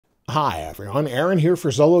Hi everyone, Aaron here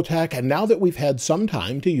for Zollotech, and now that we've had some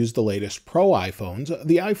time to use the latest Pro iPhones,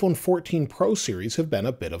 the iPhone 14 Pro series have been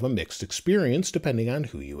a bit of a mixed experience depending on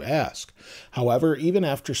who you ask. However, even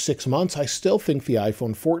after 6 months, I still think the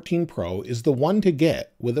iPhone 14 Pro is the one to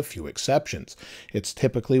get, with a few exceptions. It's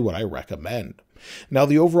typically what I recommend. Now,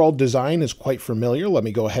 the overall design is quite familiar. Let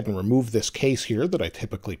me go ahead and remove this case here that I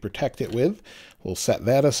typically protect it with. We'll set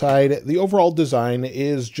that aside. The overall design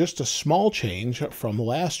is just a small change from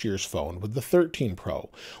last year's phone with the 13 Pro.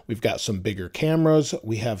 We've got some bigger cameras.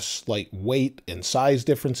 We have slight weight and size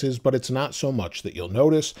differences, but it's not so much that you'll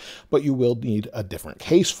notice, but you will need a different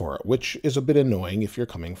case for it, which is a bit annoying if you're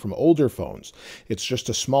coming from older phones. It's just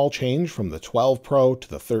a small change from the 12 Pro to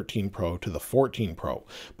the 13 Pro to the 14 Pro,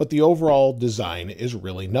 but the overall design is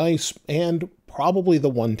really nice and probably the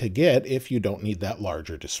one to get if you don't need that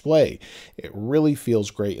larger display. It really feels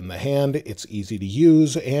great in the hand, it's easy to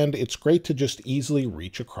use, and it's great to just easily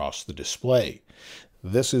reach across the display.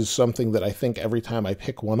 This is something that I think every time I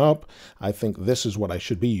pick one up, I think this is what I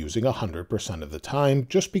should be using 100% of the time,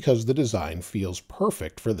 just because the design feels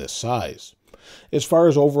perfect for this size. As far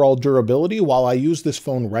as overall durability, while I use this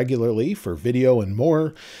phone regularly for video and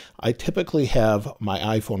more, I typically have my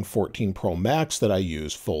iPhone 14 Pro Max that I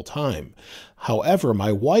use full time. However,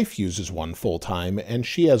 my wife uses one full time and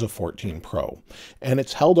she has a 14 Pro, and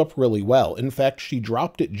it's held up really well. In fact, she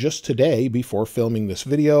dropped it just today before filming this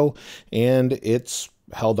video, and it's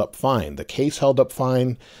held up fine. The case held up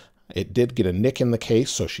fine. It did get a nick in the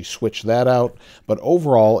case, so she switched that out, but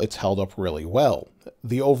overall, it's held up really well.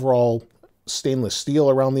 The overall stainless steel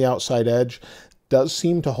around the outside edge does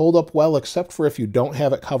seem to hold up well, except for if you don't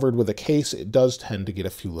have it covered with a case, it does tend to get a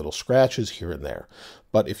few little scratches here and there.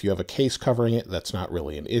 But if you have a case covering it, that's not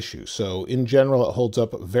really an issue. So in general, it holds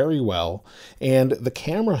up very well, and the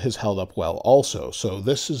camera has held up well also. So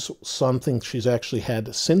this is something she's actually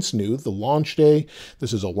had since new, the launch day.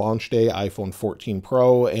 This is a launch day iPhone 14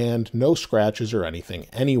 Pro, and no scratches or anything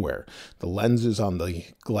anywhere. The lenses on the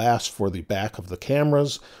glass for the back of the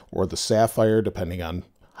cameras, or the sapphire, depending on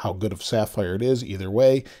how good of sapphire it is, either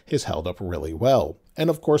way, has held up really well. And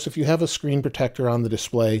of course, if you have a screen protector on the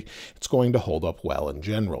display, it's going to hold up well in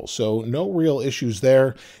general. So no real issues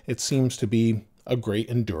there. It seems to be a great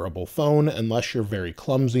and durable phone, unless you're very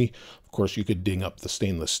clumsy. Of course, you could ding up the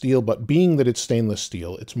stainless steel, but being that it's stainless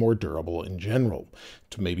steel, it's more durable in general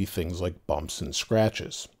to maybe things like bumps and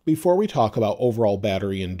scratches. Before we talk about overall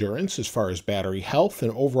battery endurance, as far as battery health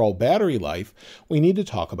and overall battery life, we need to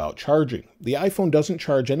talk about charging. The iPhone doesn't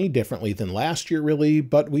charge any differently than last year, really,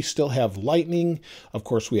 but we still have Lightning. Of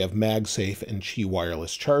course, we have MagSafe and Qi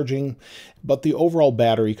wireless charging, but the overall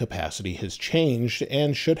battery capacity has changed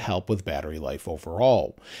and should help with battery life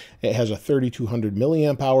overall. It has a 3200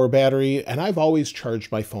 milliamp hour battery, and I've always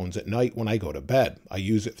charged my phones at night when I go to bed. I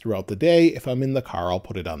use it throughout the day. If I'm in the car, I'll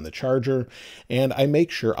put it on the charger, and I make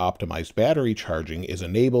sure optimized battery charging is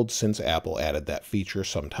enabled since Apple added that feature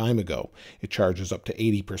some time ago. It charges up to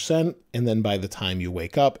 80%, and then by the time you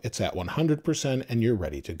wake up, it's at 100% and you're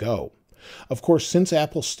ready to go. Of course, since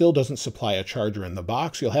Apple still doesn't supply a charger in the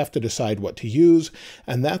box, you'll have to decide what to use,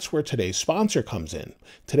 and that's where today's sponsor comes in.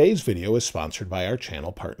 Today's video is sponsored by our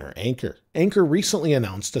channel partner, Anker. Anker recently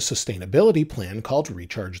announced a sustainability plan called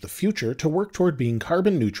Recharge the Future to work toward being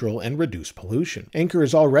carbon neutral and reduce pollution. Anker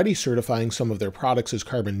is already certifying some of their products as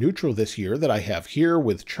carbon neutral this year that I have here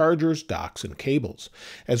with chargers, docks, and cables.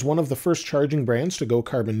 As one of the first charging brands to go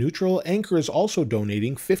carbon neutral, Anker is also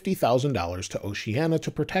donating $50,000 to Oceania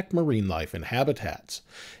to protect marine life and habitats.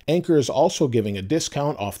 Anker is also giving a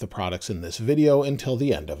discount off the products in this video until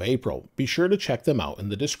the end of April. Be sure to check them out in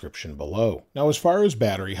the description below. Now, as far as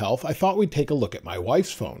battery health, I thought we'd take a look at my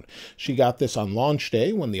wife's phone. She got this on launch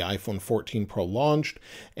day when the iPhone 14 Pro launched,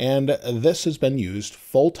 and this has been used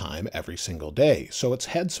full-time every single day, so it's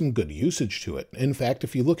had some good usage to it. In fact,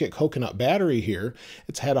 if you look at Coconut Battery here,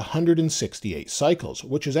 it's had 168 cycles,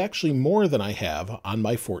 which is actually more than I have on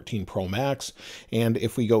my 14 Pro Max, and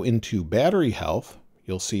if we go into battery health,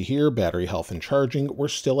 you'll see here, battery health and charging, we're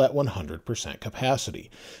still at 100%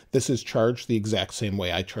 capacity. This is charged the exact same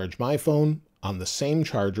way I charge my phone, on the same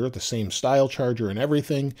charger, the same style charger and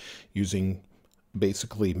everything, using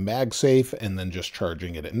basically MagSafe and then just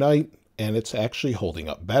charging it at night, and it's actually holding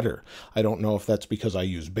up better. I don't know if that's because I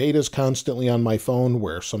use betas constantly on my phone,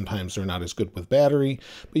 where sometimes they're not as good with battery,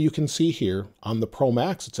 but you can see here on the Pro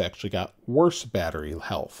Max, it's actually got worse battery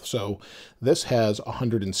health. So this has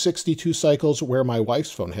 162 cycles, where my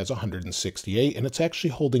wife's phone has 168, and it's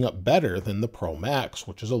actually holding up better than the Pro Max,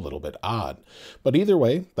 which is a little bit odd. But either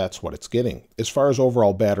way, that's what it's getting. As far as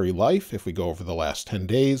overall battery life, if we go over the last 10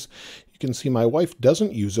 days, you can see my wife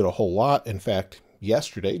doesn't use it a whole lot. In fact,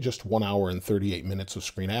 Yesterday, just 1 hour and 38 minutes of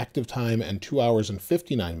screen active time and 2 hours and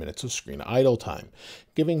 59 minutes of screen idle time,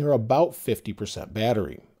 giving her about 50%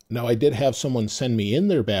 battery. Now, I did have someone send me in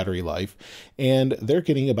their battery life, and they're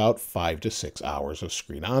getting about 5 to 6 hours of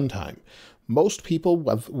screen on time. Most people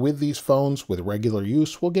with these phones, with regular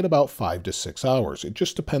use, will get about 5 to 6 hours. It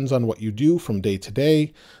just depends on what you do from day to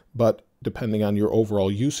day, but depending on your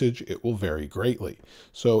overall usage, it will vary greatly.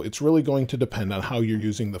 So it's really going to depend on how you're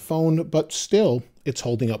using the phone, but still, it's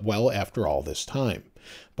holding up well after all this time.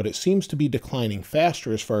 But it seems to be declining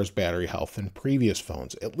faster as far as battery health than previous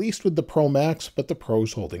phones, at least with the Pro Max, but the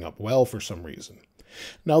Pro's holding up well for some reason.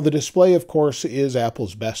 Now, the display, of course, is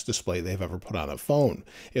Apple's best display they've ever put on a phone.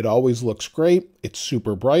 It always looks great. It's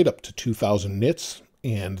super bright, up to 2000 nits,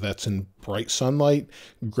 and that's in bright sunlight,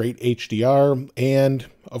 great HDR, and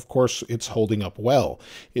of course it's holding up well.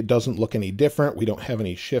 It doesn't look any different. We don't have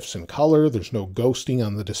any shifts in color. There's no ghosting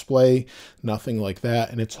on the display, nothing like that,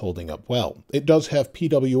 and it's holding up well. It does have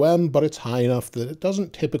PWM, but it's high enough that it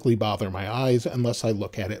doesn't typically bother my eyes unless I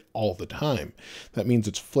look at it all the time. That means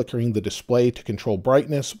it's flickering the display to control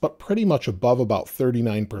brightness, but pretty much above about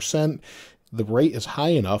 39%. The rate is high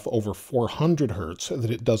enough, over 400 hertz,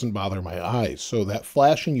 that it doesn't bother my eyes. So that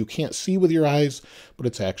flashing you can't see with your eyes, but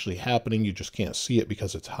it's actually happening. You just can't see it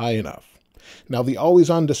because it's high enough. Now, the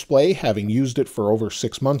always-on display, having used it for over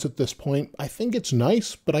 6 months at this point, I think it's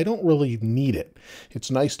nice, but I don't really need it.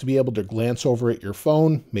 It's nice to be able to glance over at your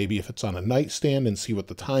phone, maybe if it's on a nightstand and see what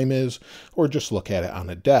the time is, or just look at it on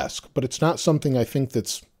a desk. But it's not something I think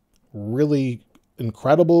that's really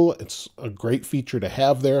incredible. It's a great feature to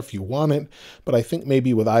have there if you want it, but I think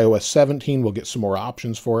maybe with iOS 17 we'll get some more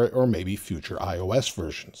options for it, or maybe future iOS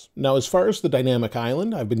versions. Now, as far as the dynamic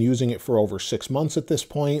island, I've been using it for over 6 months at this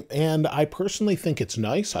point, and I personally think it's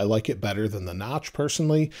nice. I like it better than the notch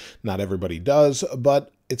personally. Not everybody does,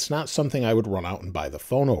 but it's not something I would run out and buy the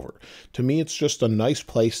phone over. To me, it's just a nice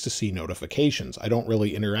place to see notifications. I don't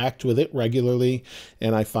really interact with it regularly,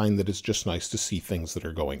 and I find that it's just nice to see things that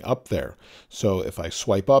are going up there. So if I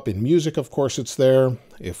swipe up in music, of course it's there.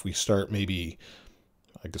 If we start maybe,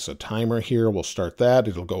 I guess, a timer here, we'll start that.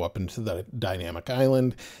 It'll go up into the dynamic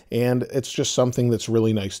island, and it's just something that's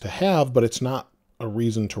really nice to have, but it's not a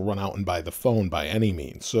reason to run out and buy the phone by any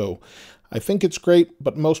means. So I think it's great,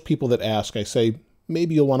 but most people that ask, I say,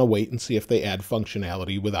 maybe you'll want to wait and see if they add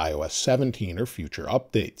functionality with iOS 17 or future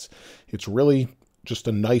updates. It's really just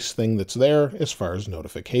a nice thing that's there as far as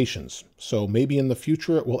notifications. So maybe in the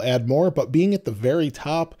future it will add more, but being at the very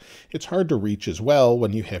top, it's hard to reach as well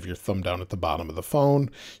when you have your thumb down at the bottom of the phone.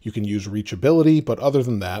 You can use reachability, but other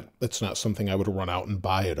than that, it's not something I would run out and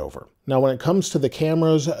buy it over. Now, when it comes to the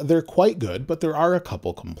cameras, they're quite good, but there are a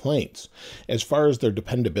couple complaints. As far as their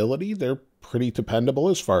dependability, they're pretty dependable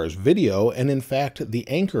as far as video, and in fact, the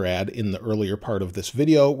anchor ad in the earlier part of this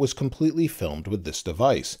video was completely filmed with this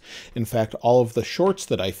device. In fact, all of the shorts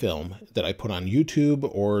that I film, that I put on YouTube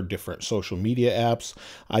or different social media apps,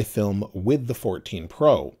 I film with the 14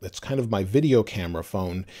 Pro. It's kind of my video camera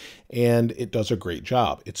phone, and it does a great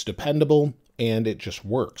job. It's dependable, and it just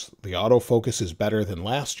works. The autofocus is better than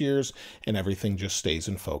last year's, and everything just stays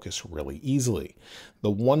in focus really easily.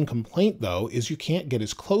 The one complaint, though, is you can't get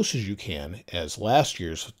as close as you can as last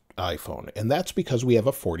year's iPhone, and that's because we have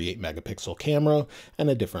a 48 megapixel camera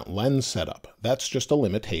and a different lens setup. That's just a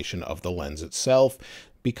limitation of the lens itself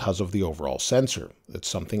because of the overall sensor. It's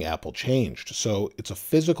something Apple changed. So it's a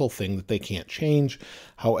physical thing that they can't change.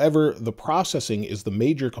 However, the processing is the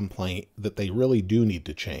major complaint that they really do need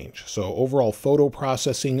to change. So overall photo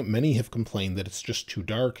processing, many have complained that it's just too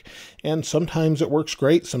dark, and sometimes it works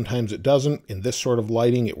great, sometimes it doesn't. In this sort of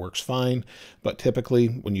lighting, it works fine, but typically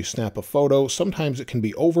when you snap a photo, sometimes it can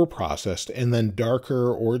be over-processed and then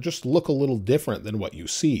darker or just look a little different than what you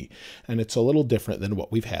see. And it's a little different than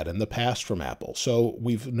what we've had in the past from Apple. So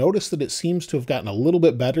we've noticed that it seems to have gotten a little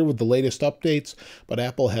bit better with the latest updates, but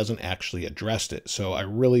Apple hasn't actually addressed it, so I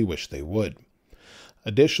really wish they would.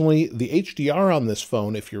 Additionally, the HDR on this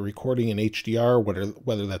phone, if you're recording in HDR,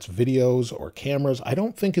 whether that's videos or cameras, I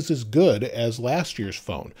don't think is as good as last year's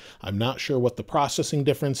phone. I'm not sure what the processing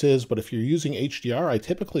difference is, but if you're using HDR, I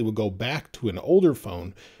typically would go back to an older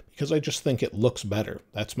phone because I just think it looks better.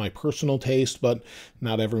 That's my personal taste, but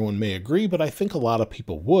not everyone may agree, but I think a lot of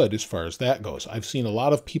people would as far as that goes. I've seen a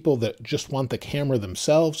lot of people that just want the camera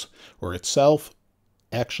themselves or itself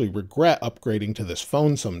actually regret upgrading to this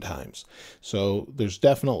phone sometimes. So there's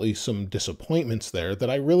definitely some disappointments there that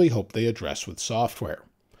I really hope they address with software.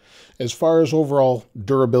 As far as overall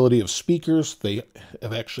durability of speakers, they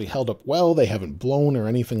have actually held up well. They haven't blown or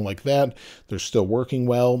anything like that. They're still working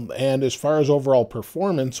well. And as far as overall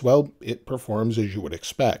performance, well, it performs as you would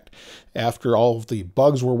expect. After all of the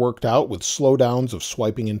bugs were worked out with slowdowns of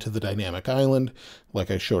swiping into the dynamic island, like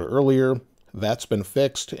I showed earlier, that's been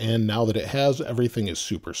fixed, and now that it has, everything is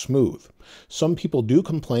super smooth. Some people do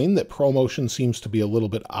complain that ProMotion seems to be a little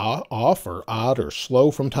bit off or odd or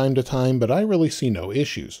slow from time to time, but I really see no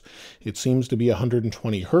issues. It seems to be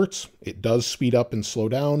 120 Hertz, it does speed up and slow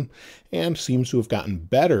down, and seems to have gotten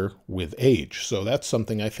better with age, so that's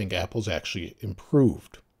something I think Apple's actually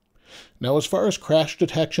improved. Now, as far as crash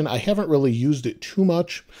detection, I haven't really used it too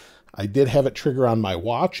much. I did have it trigger on my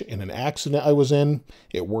watch in an accident I was in.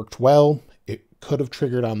 It worked well. It could have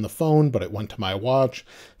triggered on the phone, but it went to my watch.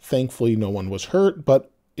 Thankfully, no one was hurt,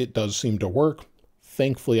 but it does seem to work.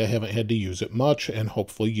 Thankfully, I haven't had to use it much, and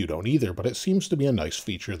hopefully you don't either, but it seems to be a nice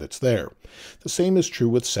feature that's there. The same is true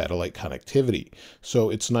with satellite connectivity. So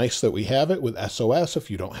it's nice that we have it with SOS. If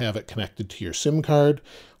you don't have it connected to your SIM card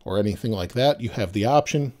or anything like that, you have the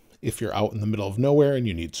option. If you're out in the middle of nowhere and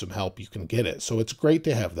you need some help, you can get it. So it's great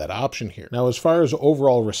to have that option here. Now, as far as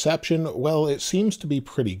overall reception, well, it seems to be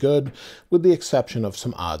pretty good, with the exception of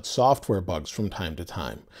some odd software bugs from time to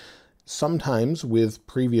time. Sometimes with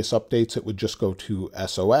previous updates, it would just go to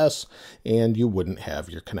SOS and you wouldn't have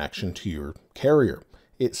your connection to your carrier.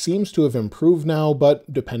 It seems to have improved now,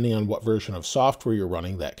 but depending on what version of software you're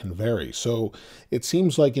running, that can vary. So it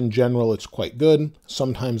seems like in general it's quite good.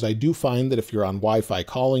 Sometimes I do find that if you're on Wi-Fi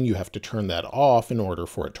calling, you have to turn that off in order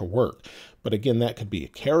for it to work. But again, that could be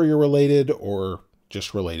carrier related or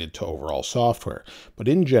just related to overall software. But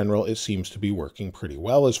in general, it seems to be working pretty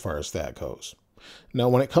well as far as that goes. Now,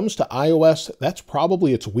 when it comes to iOS, that's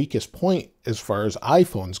probably its weakest point as far as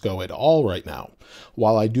iPhones go at all right now.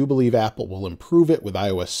 While I do believe Apple will improve it with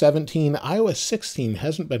iOS 17, iOS 16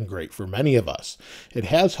 hasn't been great for many of us. It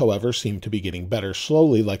has, however, seemed to be getting better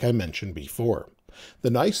slowly, like I mentioned before. The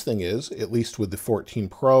nice thing is, at least with the 14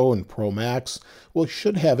 Pro and Pro Max, we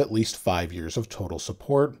should have at least 5 years of total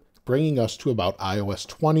support, bringing us to about iOS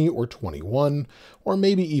 20 or 21, or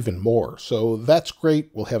maybe even more. So that's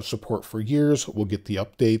great. We'll have support for years. We'll get the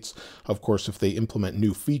updates. Of course, if they implement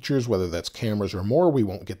new features, whether that's cameras or more, we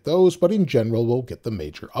won't get those, but in general, we'll get the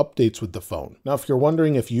major updates with the phone. Now, if you're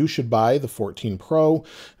wondering if you should buy the 14 Pro,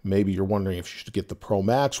 maybe you're wondering if you should get the Pro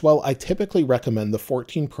Max, well, I typically recommend the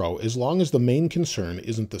 14 Pro as long as the main concern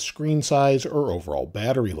isn't the screen size or overall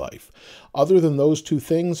battery life. Other than those two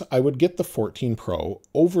things, I would get the 14 Pro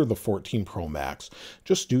over the 14 Pro Max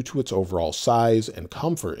just due to its overall size and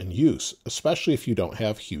comfort in use, especially if you don't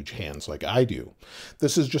have huge hands like I do.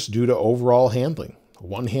 This is just due to overall handling.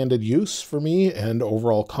 One-handed use for me, and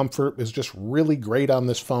overall comfort is just really great on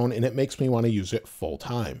this phone, and it makes me want to use it full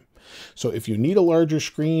time. So if you need a larger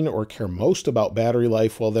screen or care most about battery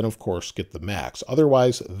life, well then of course get the Max.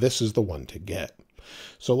 Otherwise, this is the one to get.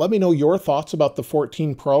 So let me know your thoughts about the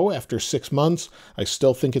 14 Pro after 6 months. I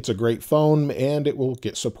still think it's a great phone and it will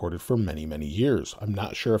get supported for many, many years. I'm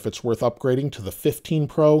not sure if it's worth upgrading to the 15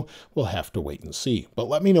 Pro. We'll have to wait and see. But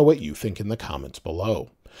let me know what you think in the comments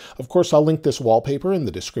below. Of course, I'll link this wallpaper in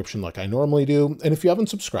the description like I normally do. And if you haven't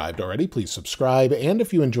subscribed already, please subscribe. And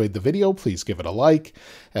if you enjoyed the video, please give it a like.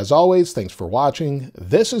 As always, thanks for watching.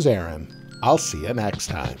 This is Aaron. I'll see you next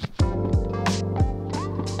time.